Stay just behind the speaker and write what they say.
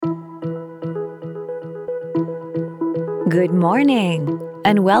Good morning,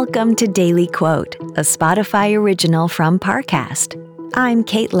 and welcome to Daily Quote, a Spotify original from Parcast. I'm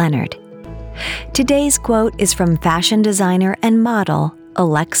Kate Leonard. Today's quote is from fashion designer and model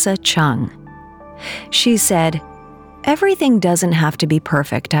Alexa Chung. She said, "Everything doesn't have to be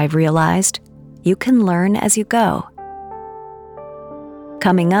perfect, I've realized. You can learn as you go."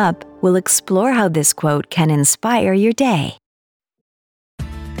 Coming up, we'll explore how this quote can inspire your day.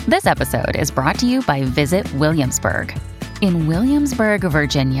 This episode is brought to you by Visit Williamsburg. In Williamsburg,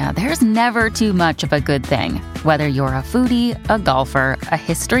 Virginia, there's never too much of a good thing. Whether you're a foodie, a golfer, a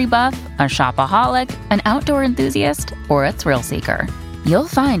history buff, a shopaholic, an outdoor enthusiast, or a thrill seeker, you'll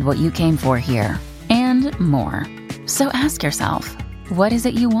find what you came for here and more. So ask yourself, what is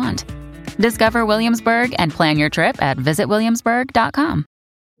it you want? Discover Williamsburg and plan your trip at visitwilliamsburg.com.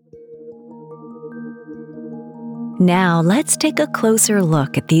 Now let's take a closer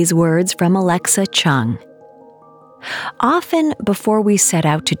look at these words from Alexa Chung. Often, before we set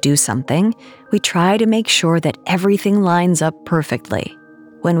out to do something, we try to make sure that everything lines up perfectly.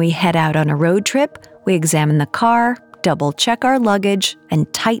 When we head out on a road trip, we examine the car, double-check our luggage,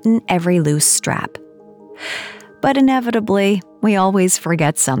 and tighten every loose strap. But inevitably, we always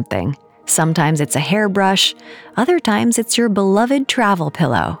forget something. Sometimes it's a hairbrush, other times it's your beloved travel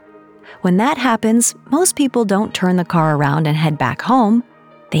pillow. When that happens, most people don't turn the car around and head back home.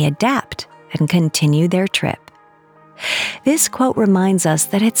 They adapt and continue their trip. This quote reminds us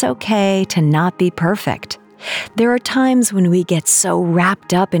that it's okay to not be perfect. There are times when we get so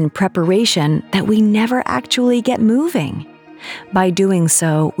wrapped up in preparation that we never actually get moving. By doing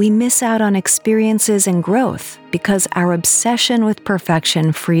so, we miss out on experiences and growth because our obsession with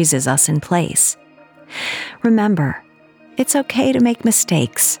perfection freezes us in place. Remember, it's okay to make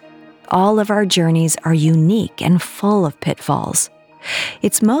mistakes. All of our journeys are unique and full of pitfalls.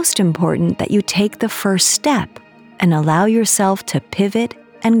 It's most important that you take the first step and allow yourself to pivot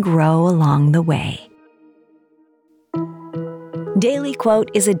and grow along the way. Daily Quote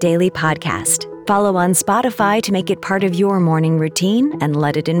is a daily podcast. Follow on Spotify to make it part of your morning routine and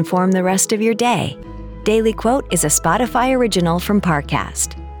let it inform the rest of your day. Daily Quote is a Spotify original from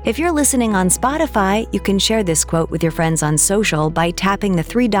Parcast. If you're listening on Spotify, you can share this quote with your friends on social by tapping the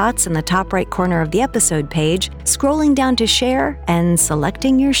 3 dots in the top right corner of the episode page, scrolling down to share, and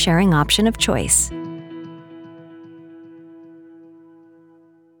selecting your sharing option of choice.